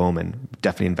stuck at home and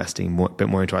definitely investing a bit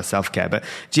more into our self-care. But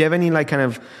do you have any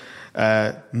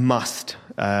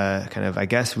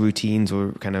routines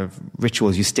or kind of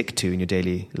rituals you stick to in your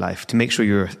daily life to make sure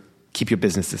you keep your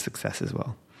business a success as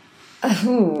well?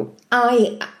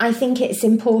 I think it's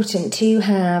important to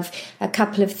have a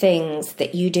couple of things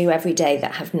that you do every day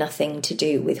that have nothing to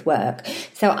do with work.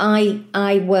 So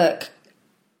I work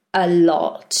a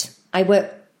lot. I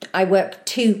work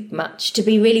too much. To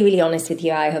be really, really honest with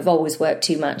you, I have always worked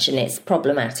too much, and it's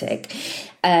problematic.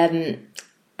 And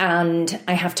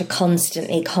I have to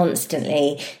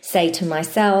constantly say to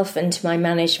myself and to my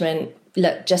management,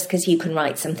 look, just because you can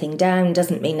write something down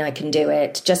doesn't mean I can do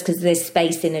it. Just because there's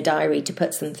space in a diary to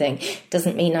put something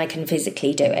doesn't mean I can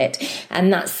physically do it.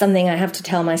 And that's something I have to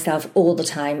tell myself all the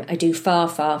time. I do far,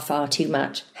 far, far too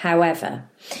much. However,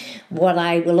 what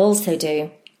I will also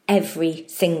do every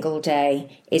single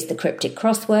day is the cryptic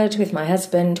crossword with my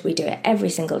husband. We do it every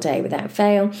single day without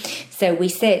fail. So we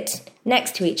sit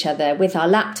next to each other with our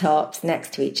laptops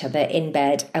next to each other in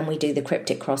bed, and we do the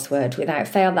cryptic crossword without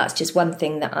fail. That's just one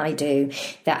thing that I do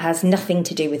that has nothing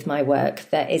to do with my work,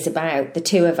 that is about the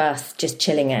two of us just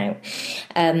chilling out.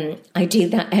 I do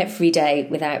that every day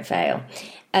without fail.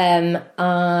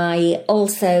 I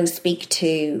also speak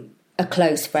to a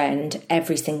close friend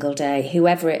every single day,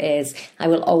 whoever it is. I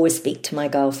will always speak to my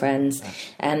girlfriends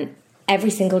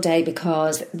every single day,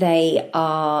 because they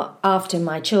are, after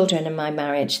my children and my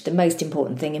marriage, the most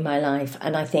important thing in my life.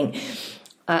 And I think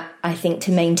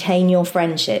to maintain your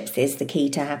friendships is the key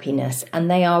to happiness.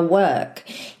 And they are work.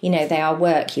 They are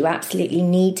work. You absolutely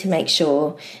need to make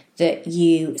sure that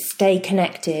you stay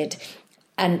connected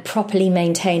and properly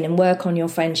maintain and work on your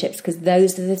friendships, because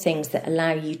those are the things that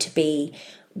allow you to be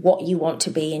what you want to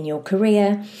be in your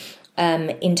career,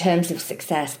 in terms of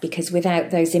success. Because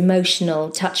without those emotional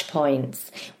touch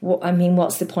points,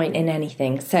 what's the point in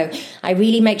anything? So I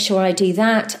really make sure I do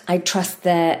that. I trust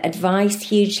their advice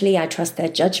hugely. I trust their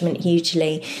judgment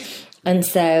hugely. And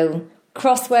so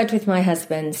crossword with my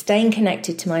husband, staying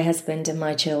connected to my husband and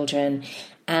my children,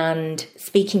 and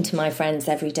speaking to my friends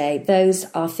every day. Those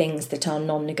are things that are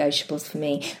non-negotiables for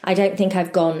me. I don't think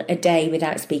I've gone a day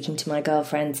without speaking to my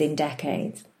girlfriends in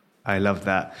decades. I love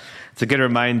that. It's a good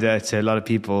reminder to a lot of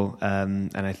people.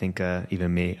 And I think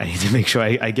even me, I need to make sure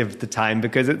I give the time,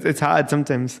 because it's hard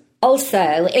sometimes.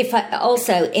 Also,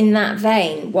 in that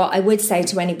vein, what I would say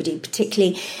to anybody,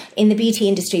 particularly in the beauty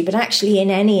industry, but actually in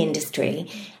any industry,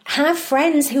 have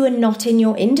friends who are not in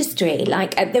your industry.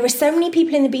 Like, there are so many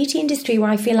people in the beauty industry where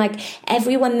I feel like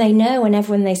everyone they know and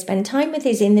everyone they spend time with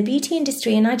is in the beauty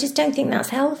industry, and I just don't think that's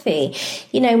healthy.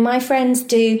 My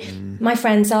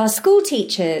friends are school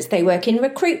teachers, they work in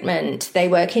recruitment, they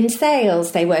work in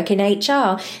sales, they work in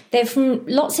HR. They're from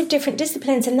lots of different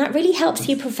disciplines, and that really helps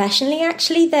you professionally.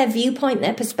 Actually, their viewpoint,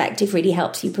 their perspective really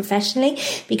helps you professionally,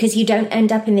 because you don't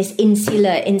end up in this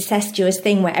insular, incestuous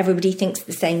thing where everybody thinks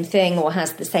the same thing or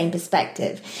has the same same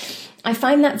perspective. I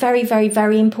find that very, very,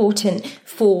 very important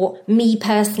for me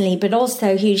personally, but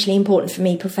also hugely important for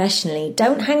me professionally.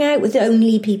 Don't hang out with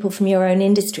only people from your own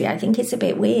industry. I think it's a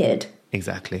bit weird.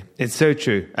 Exactly. It's so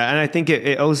true. And I think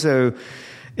it also,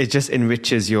 it just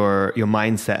enriches your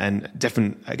mindset and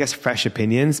different, I guess, fresh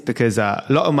opinions, because a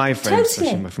lot of my friends,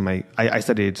 totally. I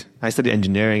studied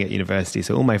engineering at university,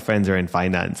 so all my friends are in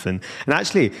finance, and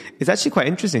actually it's actually quite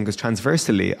interesting because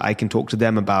transversally I can talk to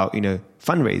them about, you know,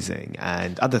 fundraising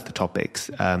and other topics,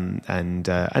 and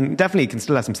definitely can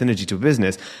still have some synergy to a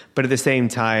business, but at the same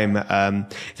time,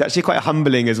 it's actually quite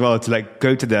humbling as well to like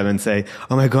go to them and say,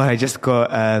 oh my God, I just got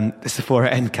the Sephora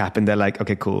end cap, and they're like,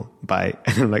 okay, cool, bye.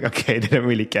 And I'm like, okay, they don't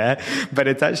really care, but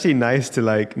it's actually nice to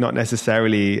like not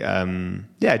necessarily,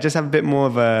 just have a bit more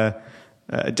of a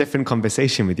different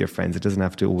conversation with your friends. It doesn't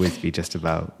have to always be just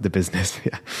about the business.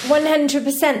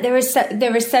 100%.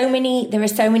 There are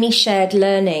so many shared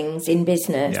learnings in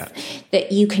business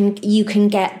that you can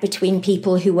get between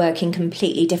people who work in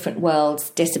completely different worlds,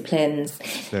 disciplines,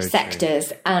 sectors,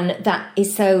 true. And that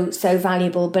is so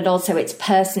valuable. But also, it's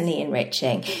personally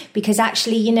enriching, because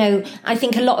actually, you know, I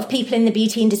think a lot of people in the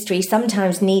beauty industry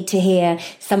sometimes need to hear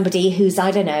somebody who's,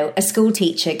 I don't know, a school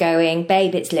teacher going,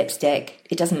 "Babe, it's lipstick.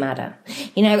 It doesn't matter,"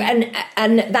 you know,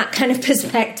 and that kind of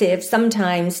perspective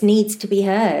sometimes needs to be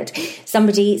heard.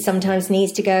 Somebody sometimes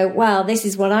needs to go, well, this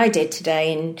is what I did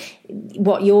today, and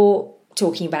what you're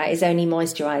talking about is only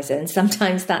moisturizer. And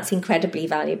sometimes that's incredibly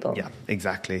valuable. Yeah,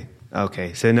 exactly.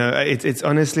 Okay. So no, it's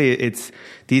honestly,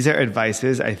 these are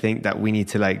advices I think that we need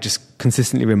to like just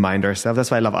consistently remind ourselves.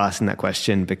 That's why I love asking that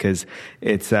question, because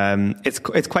it's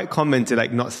quite common to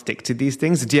like not stick to these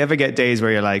things. Do you ever get days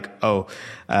where you're like,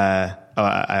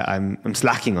 I'm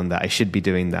slacking on that, I should be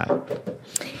doing that?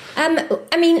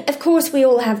 I mean, of course, we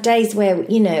all have days where,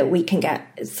 you know, we can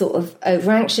get sort of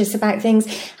over anxious about things.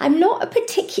 I'm not a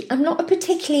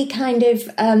particularly kind of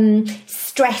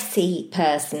stressy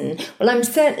person. Well, I'm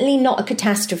certainly not a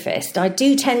catastrophist. I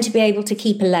do tend to be able to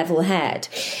keep a level head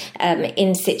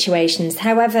in situations.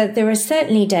 However, there are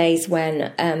certainly days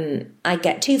when I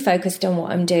get too focused on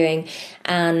what I'm doing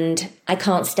and I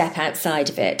can't step outside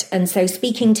of it. And so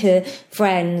speaking to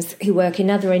friends who work in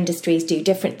other industries, do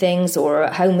different things, or are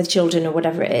at home with children or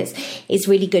whatever it is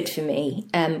really good for me,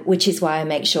 which is why I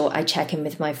make sure I check in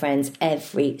with my friends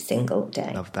every single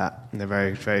day. Love that. They're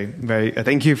very, very, very...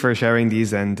 Thank you for sharing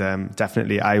these, and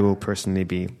definitely I will personally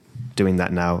be doing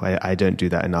that now. I don't do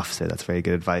that enough, so that's very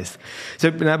good advice.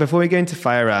 So now, before we go into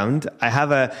Fire Round, I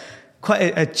have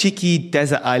quite a cheeky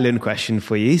desert island question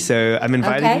for you. So I'm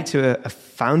inviting you to a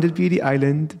founded beauty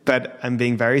island, but I'm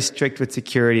being very strict with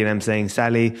security, and I'm saying,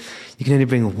 Sally, you can only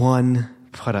bring one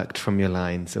product from your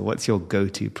line. So what's your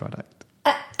go-to product?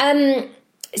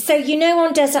 So, you know,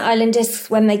 on desert islandists,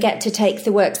 when they get to take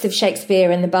the works of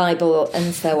Shakespeare and the Bible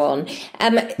and so on,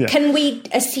 can we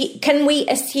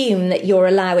assume that you're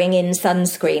allowing in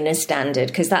sunscreen as standard,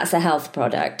 because that's a health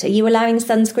product? Are you allowing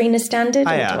sunscreen as standard?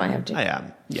 I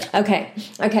am. Yeah. Okay.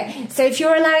 So if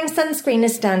you're allowing sunscreen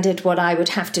as standard, what I would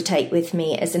have to take with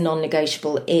me as a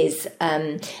non-negotiable is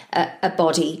a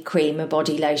body cream, a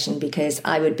body lotion, because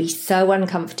I would be so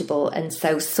uncomfortable and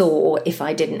so sore if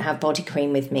I didn't have body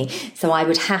cream with me. So I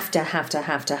would have to have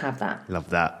that. Love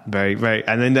that. Very, very.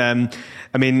 And then,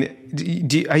 I mean,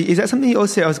 is that something you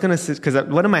also, I was going to say, because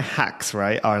one of my hacks,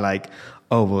 right, are like,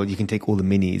 oh, well, you can take all the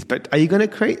minis. But are you going to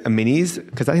create a minis?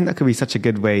 Because I think that could be such a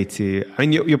good way to... I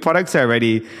mean, your products are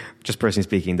already, just personally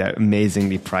speaking, they're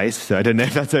amazingly priced. So I don't know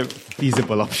if that's a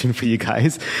feasible option for you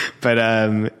guys. But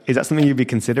is that something you'd be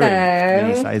considering?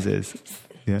 Mini sizes?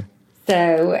 Yeah.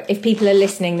 So if people are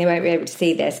listening, they won't be able to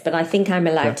see this, but I think I'm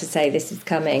allowed to say this is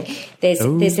coming. There's a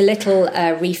little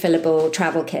refillable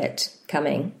travel kit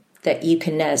coming that you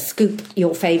can scoop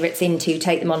your favourites into,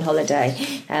 take them on holiday,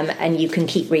 and you can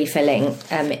keep refilling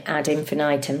ad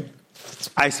infinitum.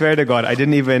 I swear to God,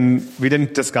 we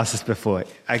didn't discuss this before.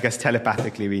 I guess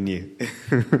telepathically we knew.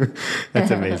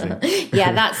 That's amazing.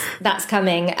 Yeah, that's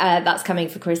coming. That's coming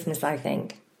for Christmas, I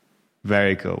think.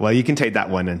 Very cool. Well, you can take that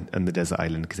one on the desert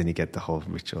island, because then you get the whole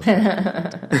ritual.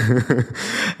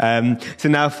 So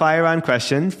now, fire round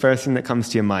question. First thing that comes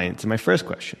to your mind. So my first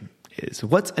question is,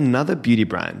 what's another beauty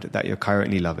brand that you're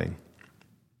currently loving?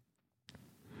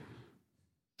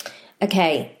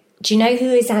 Okay. Do you know who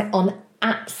is on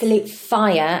absolute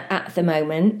fire at the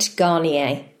moment?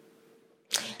 Garnier.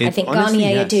 I think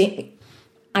Garnier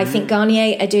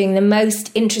are doing the most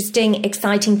interesting,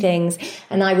 exciting things.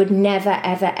 And I would never,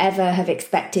 ever, ever have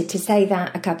expected to say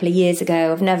that a couple of years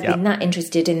ago. I've never been that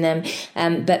interested in them.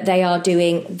 But they are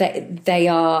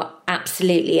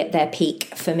absolutely at their peak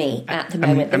for me at the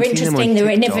moment. They're interesting, they're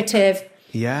innovative.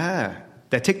 Yeah.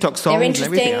 Their TikTok songs and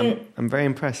everything. I'm very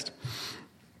impressed.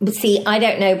 See, I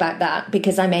don't know about that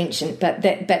because I'm ancient, but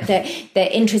they're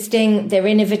interesting, they're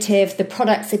innovative, the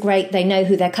products are great, they know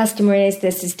who their customer is, the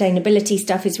sustainability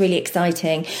stuff is really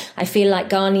exciting. I feel like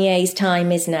Garnier's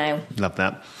time is now. Love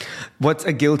that. What's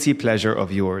a guilty pleasure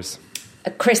of yours?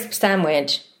 A crisp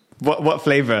sandwich. What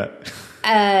flavour?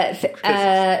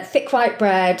 Thick white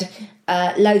bread,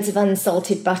 loads of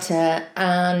unsalted butter,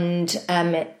 and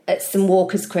some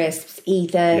Walker's crisps,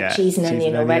 either cheese and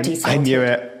onion or ready salted.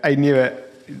 I knew it.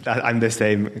 I'm the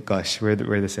same. Gosh, we're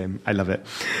the same. I love it.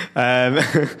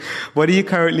 What are you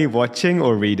currently watching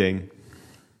or reading?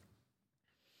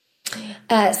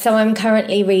 So I'm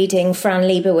currently reading Fran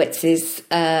Leibowiz's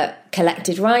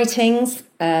collected writings,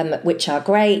 which are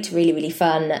great, really, really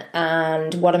fun.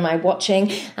 And what am I watching?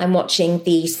 I'm watching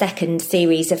the second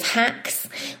series of Hacks,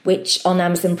 which on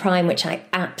Amazon Prime, which I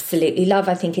absolutely love.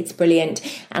 I think it's brilliant.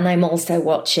 And I'm also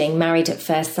watching Married at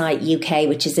First Sight UK,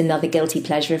 which is another guilty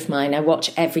pleasure of mine. I watch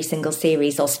every single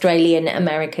series, Australian,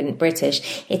 American,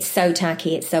 British. It's so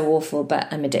tacky, it's so awful,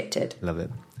 but I'm addicted. Love it.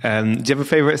 Do you have a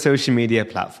favourite social media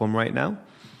platform right now?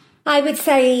 I would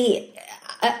say,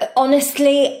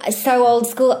 honestly, so old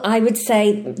school, I would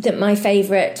say that my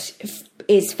favourite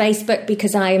is Facebook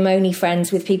because I am only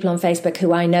friends with people on Facebook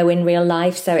who I know in real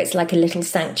life. So it's like a little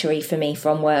sanctuary for me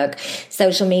from work.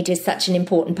 Social media is such an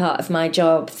important part of my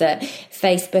job that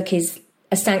Facebook is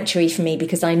a sanctuary for me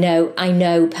because I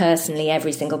know personally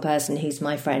every single person who's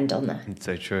my friend on there. It's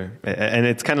so true. And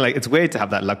it's kind of like, it's weird to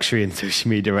have that luxury in social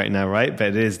media right now, right? But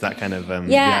it is that kind of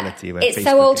reality. Where it's Facebook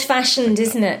so old-fashioned,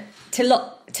 isn't it? To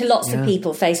lots of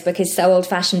people, Facebook is so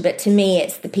old-fashioned, but to me,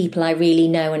 it's the people I really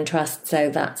know and trust, so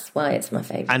that's why it's my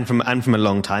favourite. And from a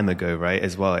long time ago, right,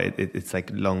 as well. It's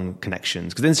like long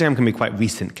connections. Because Instagram can be quite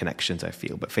recent connections, I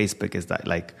feel, but Facebook is that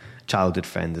like childhood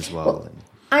friend as well.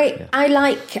 I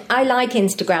like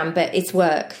Instagram, but it's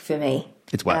work for me.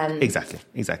 It's work, exactly.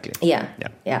 Yeah.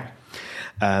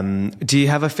 Do you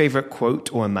have a favourite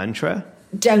quote or a mantra?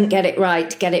 Don't get it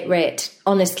right, get it writ.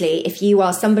 Honestly, if you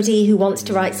are somebody who wants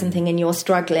to write something and you're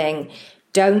struggling,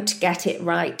 don't get it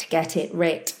right, get it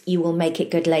writ. You will make it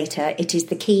good later. It is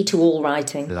the key to all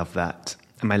writing. Love that.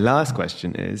 And my last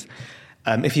question is,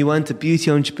 if you weren't a beauty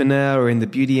entrepreneur or in the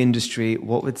beauty industry,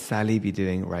 what would Sally be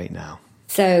doing right now?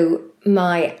 So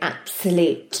my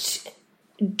absolute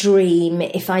dream,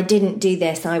 if I didn't do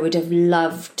this, I would have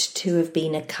loved to have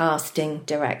been a casting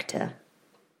director.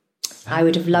 I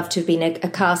would have loved to have been a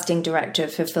casting director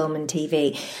for film and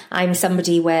TV. I'm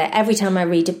somebody where every time I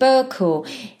read a book or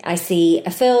I see a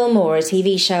film or a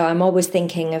TV show, I'm always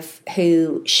thinking of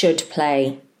who should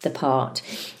play the part.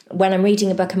 When I'm reading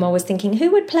a book, I'm always thinking,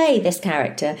 who would play this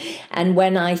character? And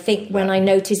when I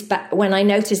notice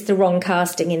the wrong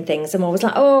casting in things, I'm always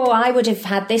like, oh, I would have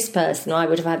had this person, or I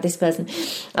would have had this person.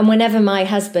 And whenever my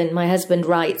husband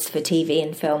writes for TV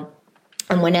and film,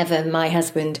 and whenever my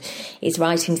husband is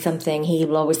writing something, he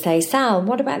will always say, Sal,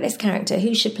 what about this character?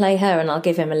 Who should play her? And I'll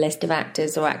give him a list of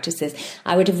actors or actresses.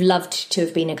 I would have loved to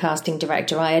have been a casting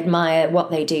director. I admire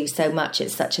what they do so much.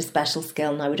 It's such a special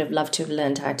skill, and I would have loved to have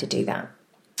learned how to do that.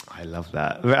 I love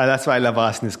that. That's why I love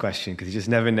asking this question, because you just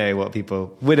never know what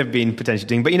people would have been potentially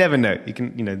doing, but you never know.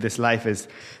 This life is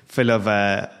full of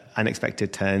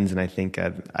unexpected turns, and I think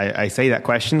I say that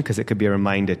question because it could be a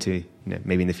reminder to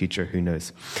maybe in the future, who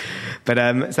knows. But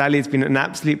Sally, it's been an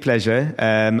absolute pleasure.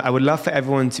 I would love for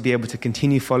everyone to be able to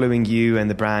continue following you and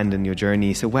the brand and your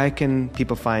journey. So where can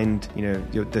people find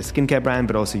the skincare brand,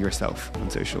 but also yourself on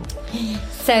social?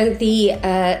 So the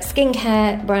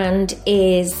skincare brand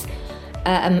is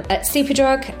at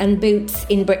Superdrug and Boots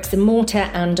in bricks and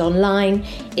mortar and online.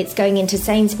 It's going into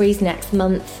Sainsbury's next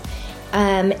month.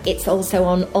 It's also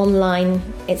on online.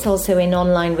 It's also in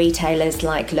online retailers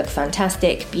like Look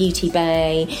Fantastic, Beauty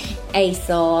Bay,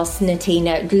 ASOS,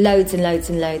 Notino, loads and loads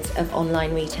and loads of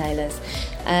online retailers.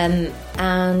 And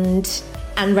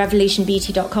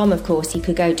revolutionbeauty.com, of course, you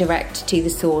could go direct to the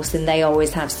source and they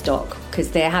always have stock, because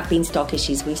there have been stock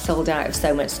issues. We've sold out of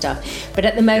so much stuff. But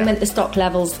at the moment, the stock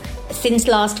levels, since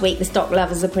last week, the stock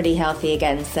levels are pretty healthy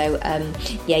again. So,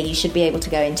 you should be able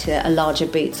to go into a larger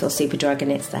Boots or Superdrug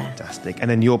and it's there. Fantastic. And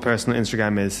then your personal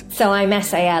Instagram is? So I'm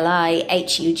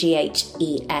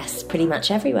SaliHughes pretty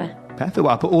much everywhere. Perfect. Well,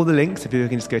 I'll put all the links so people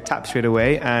can just go tap straight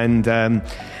away. And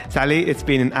Sally, it's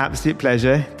been an absolute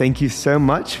pleasure. Thank you so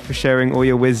much for sharing all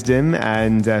your wisdom.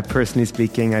 And personally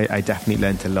speaking, I definitely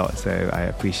learned a lot. So I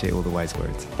appreciate all the wise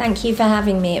words. Thank you for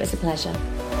having me. It was a pleasure.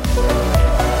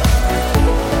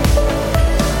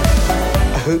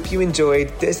 hope you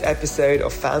enjoyed this episode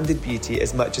of Founded Beauty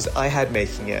as much as I had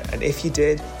making it. And if you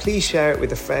did, please share it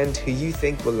with a friend who you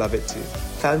think will love it too.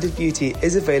 Founded Beauty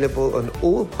is available on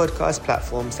all podcast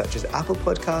platforms such as Apple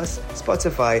Podcasts,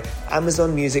 Spotify,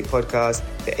 Amazon Music Podcasts,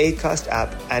 the Acast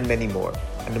app, and many more.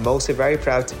 And I'm also very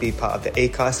proud to be part of the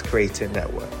Acast Creator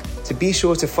Network. So be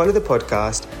sure to follow the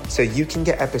podcast so you can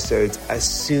get episodes as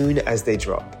soon as they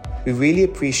drop. We really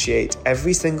appreciate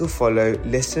every single follow,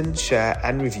 listen, share,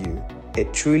 and review.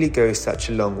 It truly goes such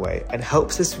a long way and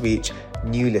helps us reach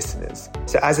new listeners.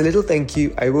 So as a little thank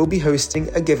you, I will be hosting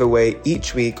a giveaway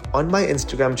each week on my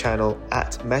Instagram channel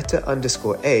at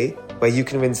meta_a, where you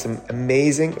can win some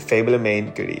amazing Fable and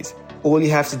Mane goodies. All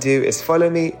you have to do is follow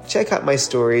me, check out my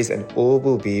stories, and all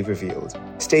will be revealed.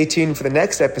 Stay tuned for the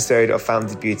next episode of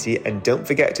Founded Beauty, and don't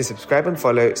forget to subscribe and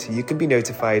follow so you can be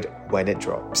notified when it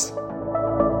drops.